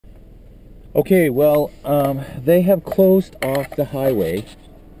Okay, well, they have closed off the highway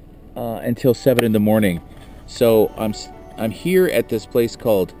until 7 in the morning. So I'm here at this place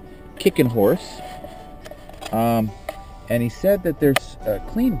called Kickin' Horse. And he said that there's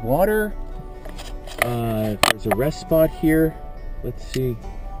clean water. There's a rest spot here. Let's see.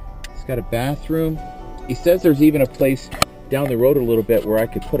 It's got a bathroom. He says there's even a place down the road a little bit where I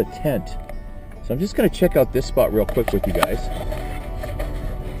could put a tent. So I'm just going to check out this spot real quick with you guys.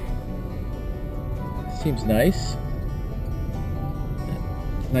 Seems nice.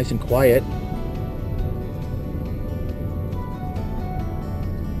 Nice and quiet.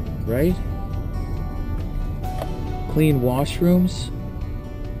 Right? Clean washrooms.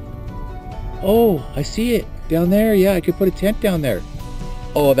 Oh, I see it down there. Yeah, I could put a tent down there.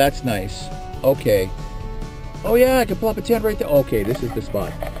 Oh, that's nice. Okay. Oh yeah, I could plop a tent right there. Okay, this is the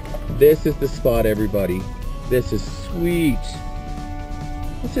spot. This is the spot, everybody. This is sweet.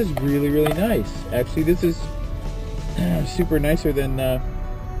 This is really, really nice. Actually, this is super nicer than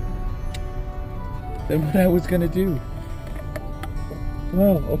what I was gonna do.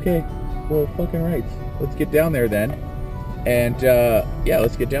 Wow, okay. Well, fucking right. Let's get down there then. And yeah,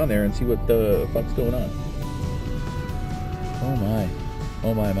 let's get down there and see what the fuck's going on. Oh my.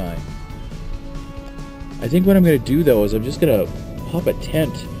 Oh my my. I think what I'm gonna do though is I'm just gonna pop a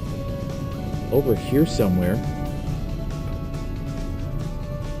tent over here somewhere.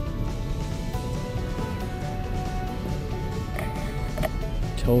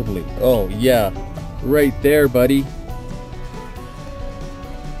 Totally. Oh yeah, right there, buddy.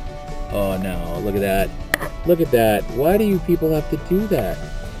 Oh no, look at that. Look at that. Why do you people have to do that?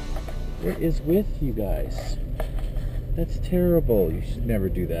 What is with you guys? That's terrible. You should never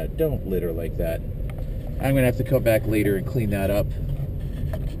do that. Don't litter like that. I'm gonna have to come back later and clean that up.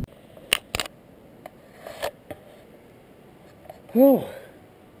 Oh,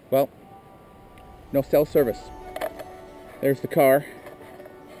 well, no cell service. There's the car.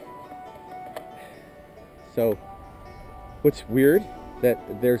 So, what's weird,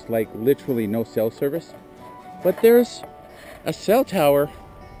 that there's like literally no cell service, but there's a cell tower.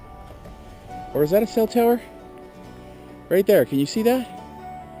 Or is that a cell tower? Right there, can you see that?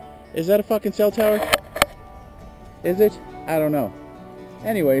 Is that a fucking cell tower? Is it? I don't know.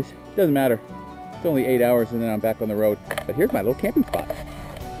 Anyways, doesn't matter. It's only 8 hours and then I'm back on the road. But here's my little camping spot.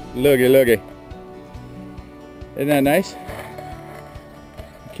 Looky, looky. Isn't that nice?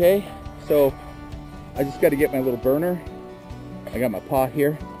 Okay, so I just got to get my little burner. I got my pot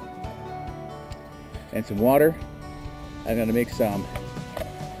here and some water. I'm gonna make some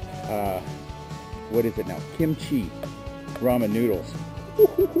what is it now? Kimchi ramen noodles.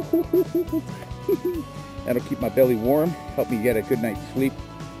 That'll keep my belly warm, help me get a good night's sleep.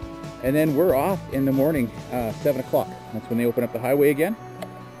 And then we're off in the morning, 7 o'clock. That's when they open up the highway again.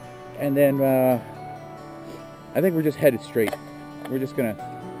 And then I think we're just headed straight. I was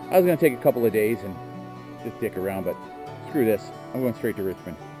gonna take a couple of days and just dick around, but screw this. I'm going straight to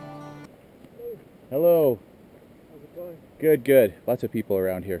Richmond. Hello. How's it going? Good, good. Lots of people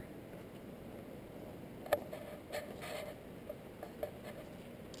around here.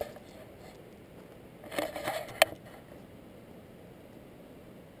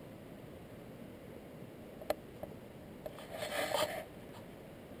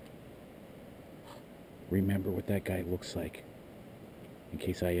 Remember what that guy looks like in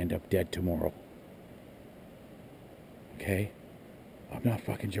case I end up dead tomorrow. Okay? I'm not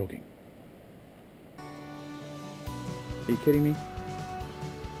fucking joking. Are you kidding me?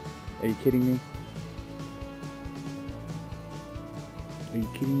 Are you kidding me? Are you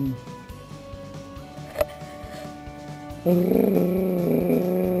kidding me?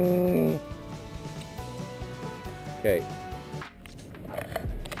 Okay.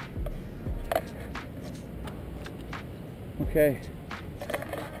 Okay.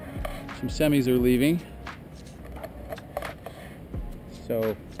 Some semis are leaving.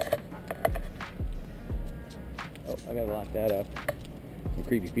 So, oh, I gotta lock that up. Some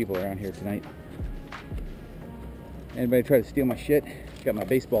creepy people around here tonight. Anybody try to steal my shit? Got my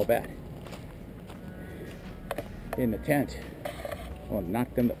baseball bat in the tent. I want to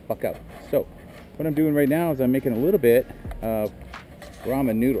knock them the fuck out. So, what I'm doing right now is I'm making a little bit of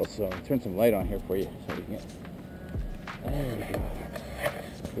ramen noodles. So, I'll turn some light on here for you so we can get. There we go.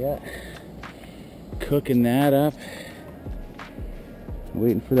 Yeah. Cooking that up.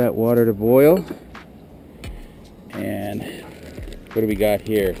 Waiting for that water to boil. And what do we got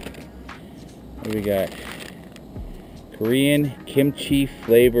here? What do we got? Korean kimchi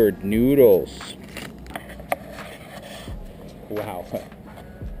flavored noodles. Wow.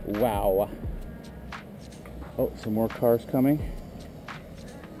 Wow. Oh, some more cars coming.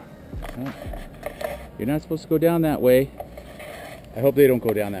 Oh, you're not supposed to go down that way. I hope they don't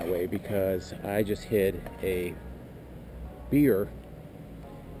go down that way because I just hid a beer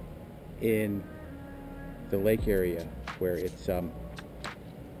in the lake area where it's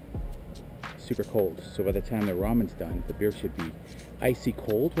super cold. So by the time the ramen's done, the beer should be icy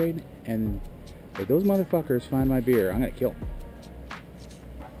cold, right? And if those motherfuckers find my beer, I'm gonna kill them.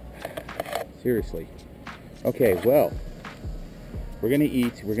 Seriously. Okay, well, we're gonna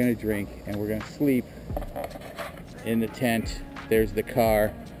eat, we're gonna drink, and we're gonna sleep in the tent. There's the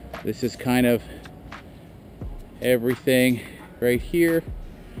car. This is kind of everything right here.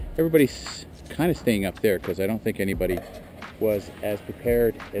 Everybody's kind of staying up there because I don't think anybody was as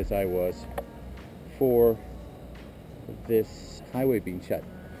prepared as I was for this highway being shut.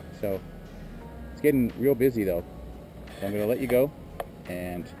 So it's getting real busy though. So I'm gonna let you go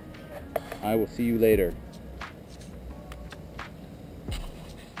and I will see you later.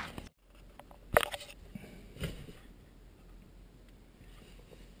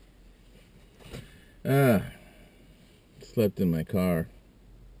 Slept in my car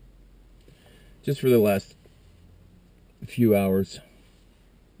just for the last few hours.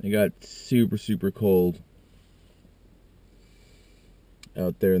 It got super cold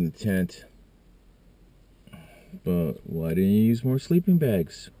out there in the tent. But why didn't you use more sleeping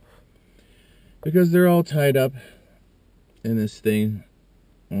bags? Because they're all tied up in this thing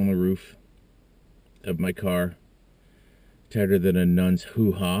on the roof of my car. Tighter than a nun's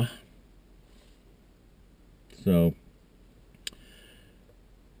hoo-ha. So,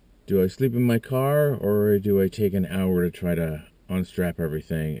 do I sleep in my car or do I take an hour to try to unstrap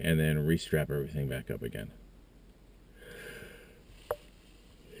everything and then restrap everything back up again?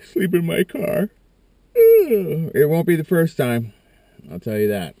 Sleep in my car. It won't be the first time, I'll tell you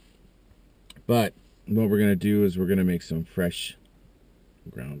that. But what we're going to do is we're going to make some fresh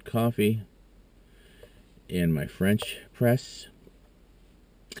ground coffee in my French press.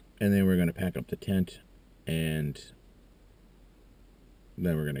 And then we're going to pack up the tent and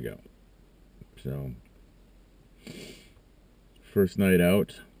then we're going to go. So, first night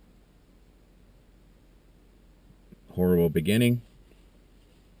out. Horrible beginning.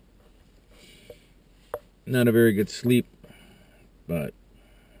 Not a very good sleep, but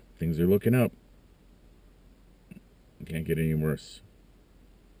things are looking up. Can't get any worse.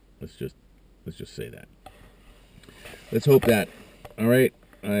 Let's just say that. Let's hope that. All right,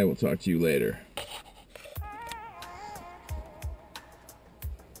 I will talk to you later.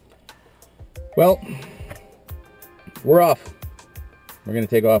 Well, we're off. We're gonna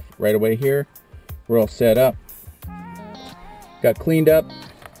take off right away here. We're all set up. Got cleaned up.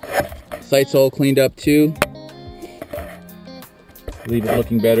 Site's all cleaned up too. Leave it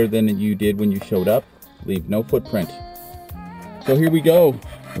looking better than you did when you showed up. Leave no footprint. So here we go.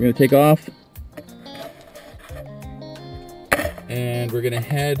 We're gonna take off. And we're gonna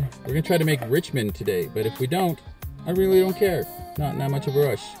try to make Richmond today. But if we don't, I really don't care. Not much of a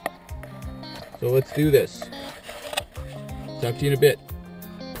rush. So let's do this. Talk to you in a bit.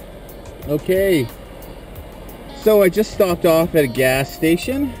 Okay. So I just stopped off at a gas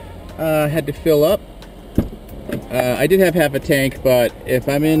station. Had to fill up. I did have half a tank, but if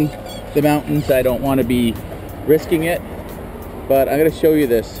I'm in the mountains, I don't want to be risking it. But I'm going to show you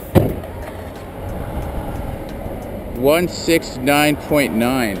this.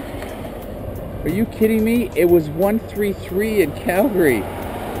 169.9. Are you kidding me? It was 133 in Calgary.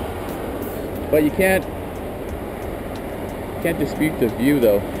 But you can't dispute the view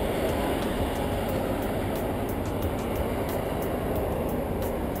though.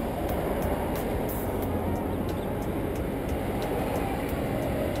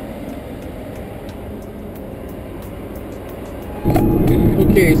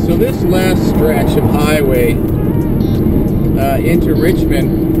 Okay, so this last stretch of highway into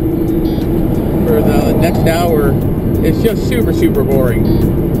Richmond for the next hour is just super boring.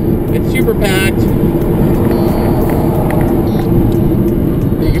 It's super packed.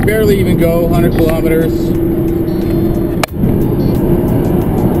 You can barely even go 100 kilometers.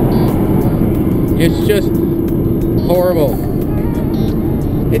 It's just horrible.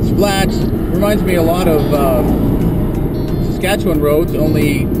 It's flat. Reminds me a lot of Saskatchewan roads,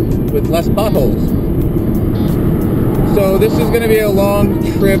 only with less potholes. So this is going to be a long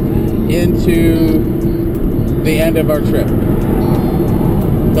trip into the end of our trip.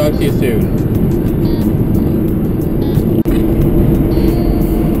 Talk to you soon.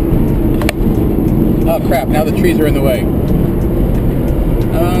 Oh crap, now the trees are in the way.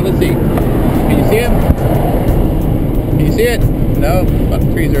 Let's see. Can you see it? Can you see it? No, the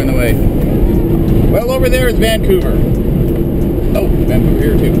trees are in the way. Well, over there is Vancouver. Oh, Vancouver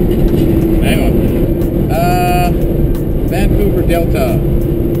here too.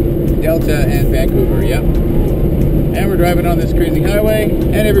 Alberta and Vancouver, yep. And we're driving on this crazy highway,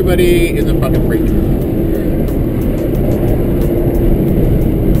 and everybody is a fucking freak.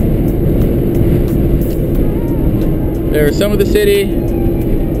 There's some of the city.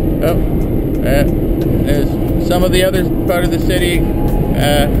 There's some of the other part of the city.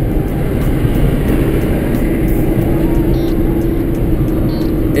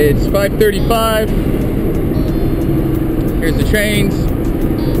 It's 5:35. Here's the trains.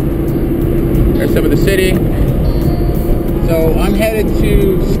 There's some of the city. So I'm headed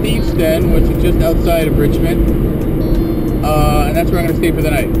to Steveston, which is just outside of Richmond. And that's where I'm going to stay for the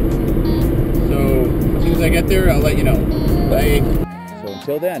night. So as soon as I get there, I'll let you know. Bye. So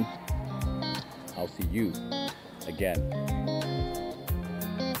until then, I'll see you again.